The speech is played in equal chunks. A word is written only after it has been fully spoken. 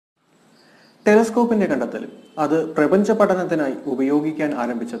ടെലസ്കോപ്പിന്റെ കണ്ടെത്തൽ അത് പ്രപഞ്ച പഠനത്തിനായി ഉപയോഗിക്കാൻ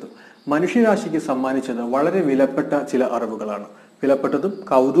ആരംഭിച്ചത് മനുഷ്യരാശിക്ക് സമ്മാനിച്ചത് വളരെ വിലപ്പെട്ട ചില അറിവുകളാണ്. വിലപ്പെട്ടതും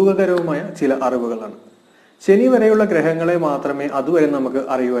കൗതുകകരവുമായ ചില അറിവുകളാണ്. ശനി വരെയുള്ള ഗ്രഹങ്ങളെ മാത്രമേ അതുവരെ നമുക്ക്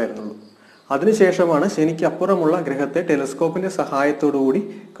അറിയുമായിരുന്നുള്ളൂ. അതിനുശേഷമാണ് ശനിക്ക് അപ്പുറമുള്ള ഗ്രഹത്തെ ടെലസ്കോപ്പിന്റെ സഹായത്തോടുകൂടി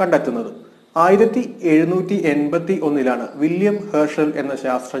കണ്ടെത്തുന്നത്. 1781 വില്യം ഹേർഷൽ എന്ന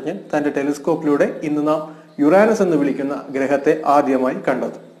ശാസ്ത്രജ്ഞൻ തന്റെ ടെലിസ്കോപ്പിലൂടെ ഇന്ന് നാം യുറാനസ് എന്ന് വിളിക്കുന്ന ഗ്രഹത്തെ ആദ്യമായി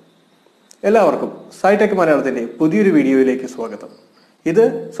കണ്ടത്. എല്ലാവർക്കും സൈടെക് മലയാളത്തിന്റെ പുതിയൊരു വീഡിയോയിലേക്ക് സ്വാഗതം. ഇത്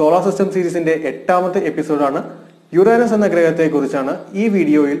സോളാർ സിസ്റ്റം സീരീസിന്റെ 8ാമത്തെ എപ്പിസോഡാണ്. യുറാനസ് എന്ന ഗ്രഹത്തെ കുറിച്ചാണ് ഈ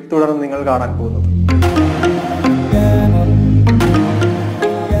വീഡിയോയിൽ തുടർന്ന് നിങ്ങൾ കാണാൻ പോകുന്നത്.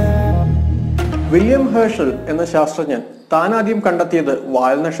 വില്യം ഹേർഷൽ എന്ന ശാസ്ത്രജ്ഞൻ താൻ ആദ്യം കണ്ടെത്തിയത്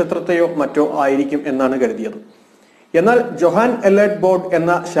വാൽനക്ഷത്രത്തെയോ മറ്റോ ആയിരിക്കും എന്നാണ് കരുതിയത്. എന്നാൽ ജോഹാൻ എലർട്ട് ബോർഡ്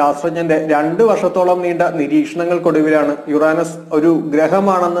എന്ന ശാസ്ത്രജ്ഞന്റെ 2 വർഷത്തോളം നീണ്ട നിരീക്ഷണങ്ങൾക്കൊടുവിലാണ് യുറാനസ് ഒരു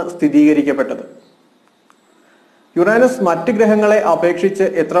ഗ്രഹമാണെന്ന് സ്ഥിരീകരിക്കപ്പെട്ടത്. യുറാനസ് മറ്റ് ഗ്രഹങ്ങളെ അപേക്ഷിച്ച്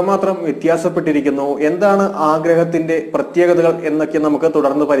എത്രമാത്രം വ്യത്യാസപ്പെട്ടിരിക്കുന്നു, എന്താണ് ആ ഗ്രഹത്തിന്റെ പ്രത്യേകതകൾ എന്നൊക്കെ നമുക്ക്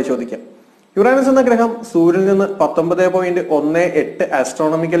തുടർന്ന് പരിശോധിക്കാം. യുറാനസ് എന്ന ഗ്രഹം സൂര്യനിൽ നിന്ന് 19.18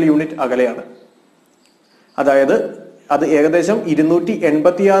 ആസ്ട്രോണമിക്കൽ യൂണിറ്റ് അകലെയാണ്. അതായത് അത് ഏകദേശം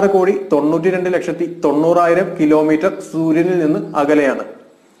 286,92,90,000 കിലോമീറ്റർ സൂര്യനിൽ നിന്ന് അകലെയാണ്.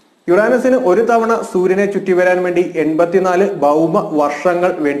 യുറാനസിന് ഒരു തവണ സൂര്യനെ ചുറ്റിവരാൻ വേണ്ടി 84 ഭൗമ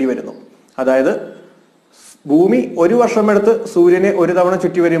വർഷങ്ങൾ വേണ്ടി വരുന്നു. അതായത് ഭൂമി ഒരു വർഷമെടുത്ത് സൂര്യനെ ഒരു തവണ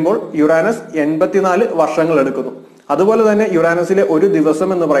ചുറ്റി വരുമ്പോൾ യുറാനസ് 84 വർഷങ്ങൾ എടുക്കുന്നു. അതുപോലെ തന്നെ യുറാനസിലെ ഒരു ദിവസം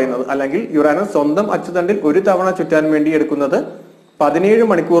എന്ന് പറയുന്നത്, അല്ലെങ്കിൽ യുറാനസ് സ്വന്തം അച്ചുതണ്ടിൽ ഒരു തവണ ചുറ്റാൻ വേണ്ടി എടുക്കുന്നത് 17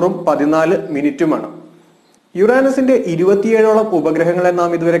 മണിക്കൂറും 14 മിനിറ്റുമാണ്. യുറാനസിന്റെ 27ഓളം ഉപഗ്രഹങ്ങളെ നാം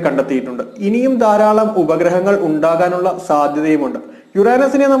ഇതുവരെ കണ്ടെത്തിയിട്ടുണ്ട്. ഇനിയും ധാരാളം ഉപഗ്രഹങ്ങൾ ഉണ്ടാകാനുള്ള സാധ്യതയുമുണ്ട്.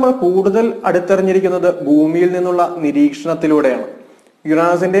 യുറാനസിനെ നമ്മൾ കൂടുതൽ അടുത്തെറിഞ്ഞിരിക്കുന്നത് ഭൂമിയിൽ നിന്നുള്ള നിരീക്ഷണത്തിലൂടെയാണ്.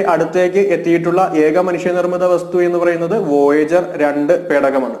 യുറാനസിന്റെ അടുത്തേക്ക് എത്തിയിട്ടുള്ള ഏക മനുഷ്യനിർമ്മിത വസ്തു എന്ന് പറയുന്നത് വോയേജർ 2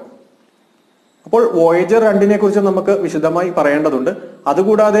 പേടകമാണ്. അപ്പോൾ വോയേജർ 2നെ കുറിച്ച് നമുക്ക് വിശദമായി പറയേണ്ടതുണ്ട്.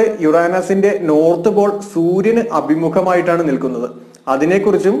 അതുകൂടാതെ യുറാനസിന്റെ നോർത്ത് പോൾ സൂര്യന് അഭിമുഖമായിട്ടാണ് നിൽക്കുന്നത്.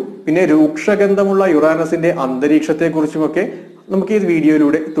 അതിനെക്കുറിച്ചും പിന്നെ രൂക്ഷഗന്ധമുള്ള യുറാനസിന്റെ അന്തരീക്ഷത്തെ കുറിച്ചുമൊക്കെ നമുക്ക് ഈ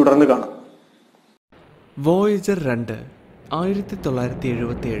വീഡിയോയിലൂടെ തുടർന്ന് കാണാം. വോയേജർ 2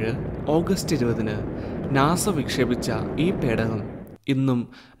 1977 ഓഗസ്റ്റ് 20 നാസ വിക്ഷേപിച്ച ഈ പേടകം ഇന്നും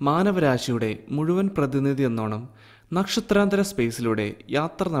മാനവരാശിയുടെ മുഴുവൻ പ്രതിനിധി എന്നോണം നക്ഷത്രാന്തര സ്പേസിലൂടെ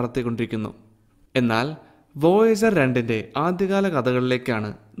യാത്ര നടത്തിക്കൊണ്ടിരിക്കുന്നു. എന്നാൽ വോയേജർ 2ന്റെ ആദ്യകാല കഥകളിലേക്കാണ്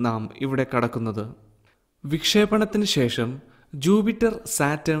നാം ഇവിടെ കടക്കുന്നത്. വിക്ഷേപണത്തിന് ശേഷം ജൂപ്പിറ്റർ,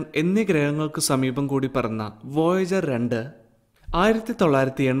 സാറ്റേൺ എന്നീ ഗ്രഹങ്ങൾക്ക് സമീപം കൂടി പറന്ന വോയേജർ 2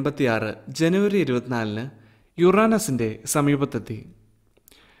 1986 ജനുവരി 24 യുറാനസിന്റെ സമീപത്തെത്തി.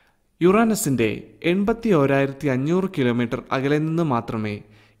 യുറാനസിന്റെ 81,500 കിലോമീറ്റർ അകലെ നിന്ന് മാത്രമേ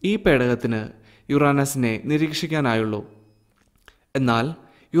ഈ പേടകത്തിന് യുറാനസിനെ നിരീക്ഷിക്കാനായുള്ളൂ. എന്നാൽ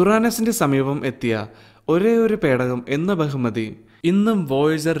യുറാനസിന്റെ സമീപം എത്തിയ ഒരേ ഒരു പേടകം എന്ന ബഹുമതി ഇന്നും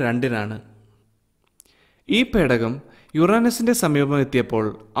വോയേജർ 2നാണ്. ഈ പേടകം യുറാനസിന്റെ സമീപം എത്തിയപ്പോൾ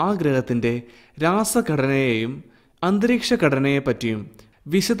ആ ഗ്രഹത്തിന്റെ രാസഘടനയെയും അന്തരീക്ഷ ഘടനയെപ്പറ്റിയും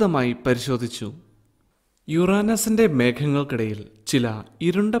വിശദമായി പരിശോധിച്ചു. യുറാനസിന്റെ മേഘങ്ങൾക്കിടയിൽ ചില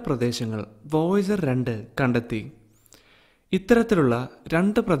ഇരുണ്ട പ്രദേശങ്ങൾ വോയേജർ 2 കണ്ടെത്തി. ഇത്തരത്തിലുള്ള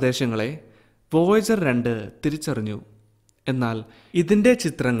 2 പ്രദേശങ്ങളെ വോയേജർ 2 തിരിച്ചറിഞ്ഞു. എന്നാൽ ഇതിന്റെ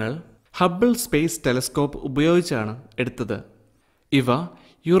ചിത്രങ്ങൾ ഹബിൾ സ്പേസ് ടെലസ്കോപ്പ് ഉപയോഗിച്ചാണ് എടുത്തത്. ഇവ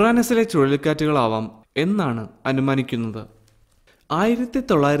യുറാനസിലെ ചുഴലിക്കാറ്റുകളാവാം എന്നാണ് അനുമാനിക്കുന്നത്.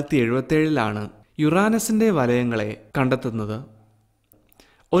 1977 യുറാനസിന്റെ വലയങ്ങളെ കണ്ടെത്തുന്നത്.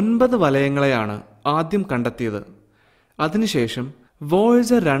 9 വലയങ്ങളെയാണ് ആദ്യം കണ്ടെത്തിയത്. അതിനുശേഷം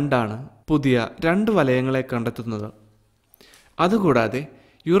വോയേജർ 2 പുതിയ 2 വലയങ്ങളെ കണ്ടെത്തുന്നത്. അതുകൂടാതെ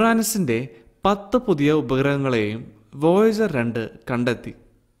യുറാനസിന്റെ 10 പുതിയ ഉപഗ്രഹങ്ങളെയും വോയേജർ 2 കണ്ടെത്തി.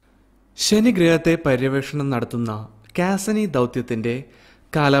 ശനി ഗ്രഹത്തെ പര്യവേഷണം നടത്തുന്ന കാസനി ദൗത്യത്തിന്റെ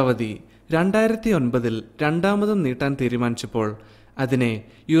കാലാവധി 2009 രണ്ടാമതും നീട്ടാൻ തീരുമാനിച്ചപ്പോൾ അതിനെ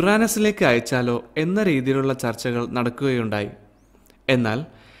യുറാനസിലേക്ക് അയച്ചാലോ എന്ന രീതിയിലുള്ള ചർച്ചകൾ നടക്കുകയുണ്ടായി. എന്നാൽ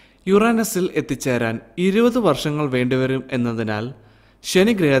യുറാനസിൽ എത്തിച്ചേരാൻ 20 വർഷങ്ങൾ വേണ്ടിവരും എന്നതിനാൽ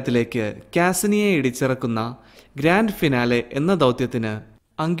ശനി ഗ്രഹത്തിലേക്ക് കാസനിയെ ഇടിച്ചിറക്കുന്ന ഗ്രാൻഡ് ഫിനാലെ എന്ന ദൗത്യത്തിന്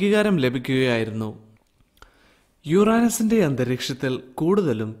അംഗീകാരം ലഭിക്കുകയായിരുന്നു. യുറാനസിന്റെ അന്തരീക്ഷത്തിൽ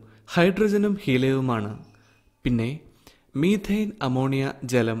കൂടുതലും ഹൈഡ്രജനും ഹീലിയവുമാണ്. പിന്നെ മീഥെയ്ൻ, അമോണിയ,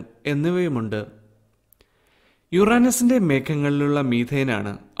 ജലം എന്നിവയുമുണ്ട്. യുറാനസിന്റെ മേഘങ്ങളിലുള്ള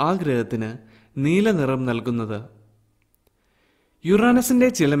മീഥെയ്നാണ് ആ ഗ്രഹത്തിന് നീല നിറം നൽകുന്നത്. യുറാനസിന്റെ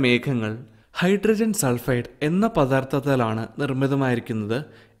ചില മേഘങ്ങൾ ഹൈഡ്രജൻ സൾഫൈഡ് എന്ന പദാർത്ഥത്താലാണ് നിർമ്മിതമായിരിക്കുന്നത്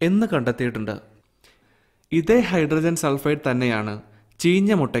എന്ന് കണ്ടെത്തിയിട്ടുണ്ട്. ഇതേ ഹൈഡ്രജൻ സൾഫൈഡ് തന്നെയാണ്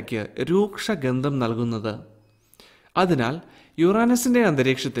ചീഞ്ഞ മുട്ടയ്ക്ക് രൂക്ഷ ഗന്ധം നൽകുന്നത്. അതിനാൽ യുറാനസിൻ്റെ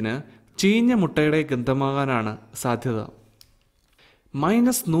അന്തരീക്ഷത്തിന് ചീഞ്ഞ മുട്ടയുടെ ഗന്ധമാകാനാണ് സാധ്യത.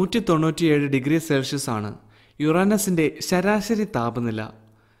 -197 ആണ് യുറാനസിൻ്റെ ശരാശരി താപനില.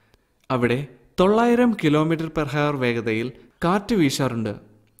 അവിടെ 900 km/h വേഗതയിൽ കാറ്റ് വീശാറുണ്ട്.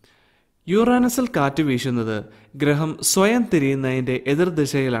 യുറാനസിൽ കാറ്റ് വീശുന്നത് ഗ്രഹം സ്വയം തിരിയുന്നതിൻ്റെ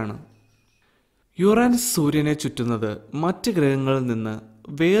എതിർദിശയിലാണ്. യുറാനസ് സൂര്യനെ ചുറ്റുന്നത് മറ്റ് ഗ്രഹങ്ങളിൽ നിന്ന്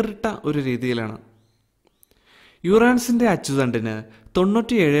വേറിട്ട ഒരു രീതിയിലാണ്. യുറാനസിൻ്റെ അച്ചുതണ്ടിന്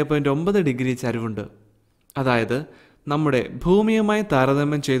 97.9 ഡിഗ്രി ചരിവുണ്ട്. അതായത് നമ്മുടെ ഭൂമിയുമായി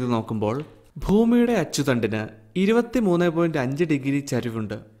താരതമ്യം ചെയ്ത് നോക്കുമ്പോൾ ഭൂമിയുടെ അച്ചുതണ്ടിന് 23.5 ഡിഗ്രി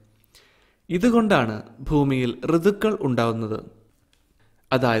ചരിവുണ്ട്. ഇതുകൊണ്ടാണ് ഭൂമിയിൽ ഋതുക്കൾ ഉണ്ടാവുന്നത്.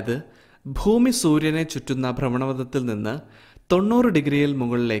 അതായത് ഭൂമി സൂര്യനെ ചുറ്റുന്ന ഭ്രമണപഥത്തിൽ നിന്ന് 90 ഡിഗ്രിയിൽ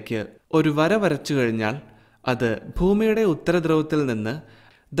മുകളിലേക്ക് ഒരു വര വരച്ചു കഴിഞ്ഞാൽ അത് ഭൂമിയുടെ ഉത്തരധ്രുവത്തിൽ നിന്ന്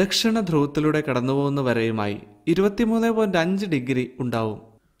ദക്ഷിണ ധ്രുവത്തിലൂടെ കടന്നുപോകുന്ന വരയുമായി 23.5 ഡിഗ്രി ഉണ്ടാവും.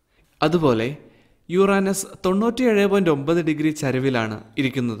 അതുപോലെ യുറാനസ് 97.9 ഡിഗ്രി ചരിവിലാണ്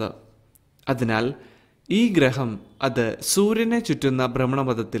ഇരിക്കുന്നത്. അതിനാൽ ഈ ഗ്രഹം അത് സൂര്യനെ ചുറ്റുന്ന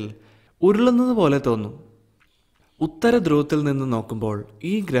ഭ്രമണപഥത്തിൽ ഉരുളുന്നത് പോലെ തോന്നും. ഉത്തര ധ്രുവത്തിൽ നിന്ന് നോക്കുമ്പോൾ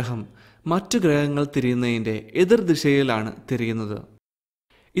ഈ ഗ്രഹം മറ്റു ഗ്രഹങ്ങൾ തിരിയുന്നതിൻ്റെ എതിർദിശയിലാണ് തിരിയുന്നത്.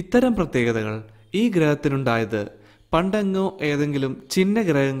 ഇത്തരം പ്രത്യേകതകൾ ഈ ഗ്രഹത്തിനുണ്ടായത് പണ്ടെങ്ങോ ഏതെങ്കിലും ചിഹ്ന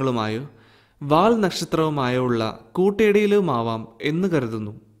ഗ്രഹങ്ങളുമായോ വാൽ നക്ഷത്രവുമായോ ഉള്ള കൂട്ടിയിടിയിലുമാവാം എന്ന്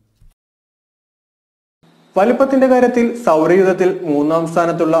കരുതുന്നു. വലിപ്പത്തിന്റെ കാര്യത്തിൽ സൗരയൂഥത്തിൽ 3-ാം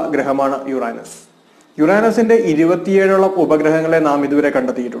സ്ഥാനത്തുള്ള ഗ്രഹമാണ് യുറാനസ്. യുറാനസിന്റെ 27ഓളം ഉപഗ്രഹങ്ങളെ നാം ഇതുവരെ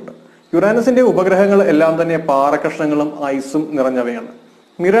കണ്ടെത്തിയിട്ടുണ്ട്. യുറാനസിന്റെ ഉപഗ്രഹങ്ങൾ എല്ലാം തന്നെ പാറക്കഷ്ണങ്ങളും ഐസും നിറഞ്ഞവയാണ്.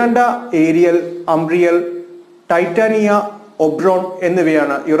 മിറാൻഡ, ഏരിയൽ, അംബ്രിയൽ, ടൈറ്റാനിയ, ഒബ്രോൺ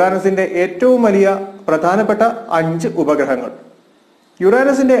എന്നിവയാണ് യുറാനസിന്റെ ഏറ്റവും വലിയ പ്രധാനപ്പെട്ട 5 ഉപഗ്രഹങ്ങൾ.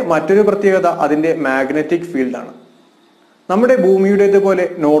 യുറാനസിന്റെ മറ്റൊരു പ്രത്യേകത അതിന്റെ മാഗ്നറ്റിക് ഫീൽഡാണ്. നമ്മുടെ ഭൂമിയുടേതുപോലെ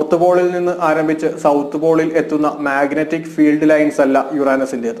നോർത്ത് പോളിൽ നിന്ന് ആരംഭിച്ച് സൗത്ത് പോളിൽ എത്തുന്ന മാഗ്നറ്റിക് ഫീൽഡ് ലൈൻസ് അല്ല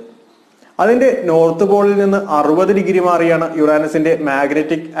യുറാനസിൻ്റെത്. അതിന്റെ നോർത്ത് പോളിൽ നിന്ന് 60 ഡിഗ്രി മാറിയാണ് യുറാനസിന്റെ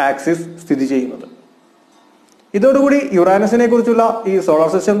മാഗ്നറ്റിക് ആക്സിസ് സ്ഥിതി ചെയ്യുന്നത്. ഇതോടുകൂടി യുറാനസിനെ കുറിച്ചുള്ള ഈ സോളാർ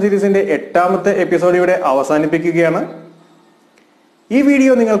സിസ്റ്റം സീരീസിന്റെ 8ാമത്തെ എപ്പിസോഡ് ഇവിടെ അവസാനിപ്പിക്കുകയാണ്. ഈ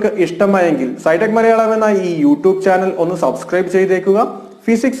വീഡിയോ നിങ്ങൾക്ക് ഇഷ്ടമായെങ്കിൽ സൈടെക് മലയാളം എന്ന ഈ യൂട്യൂബ് ചാനൽ ഒന്ന് സബ്സ്ക്രൈബ് ചെയ്തേക്കുക.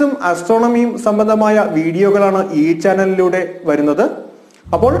 ഫിസിക്സും ആസ്ട്രോണമിയും സംബന്ധമായ വീഡിയോകളാണ് ഈ ചാനലിലൂടെ വരുന്നത്.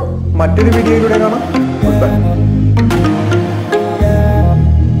 അപ്പോൾ മറ്റൊരു വീഡിയോയിലൂടെ കാണാം. Good bye.